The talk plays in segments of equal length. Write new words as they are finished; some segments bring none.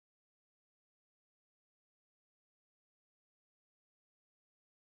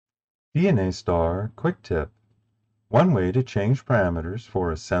DNASTAR Quick Tip. One way to change parameters for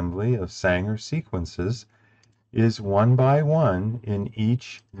assembly of Sanger sequences is one by one in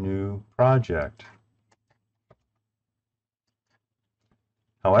each new project.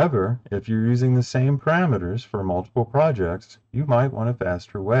 However, if you're using the same parameters for multiple projects, you might want a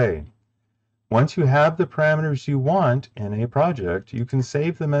faster way. Once you have the parameters you want in a project, you can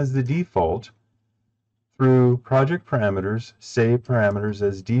save them as the default through Project Parameters, Save Parameters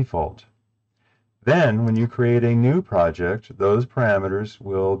as Default. Then, when you create a new project, those parameters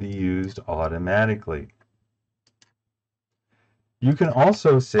will be used automatically. You can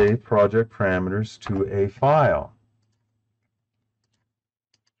also save project parameters to a file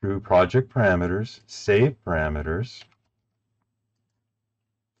through Project Parameters, Save Parameters.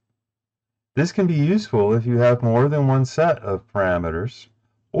 This can be useful if you have more than one set of parameters,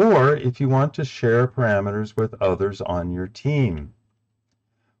 or if you want to share parameters with others on your team.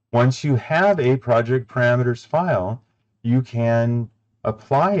 Once you have a project parameters file, you can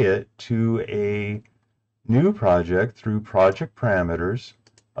apply it to a new project through Project Parameters,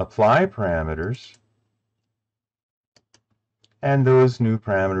 Apply Parameters, and those new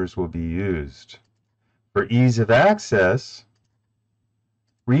parameters will be used. For ease of access,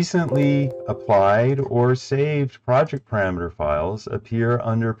 recently applied or saved project parameter files appear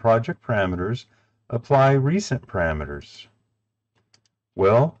under Project Parameters, Apply Recent Parameters.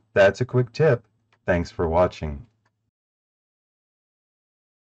 Well, that's a quick tip. Thanks for watching.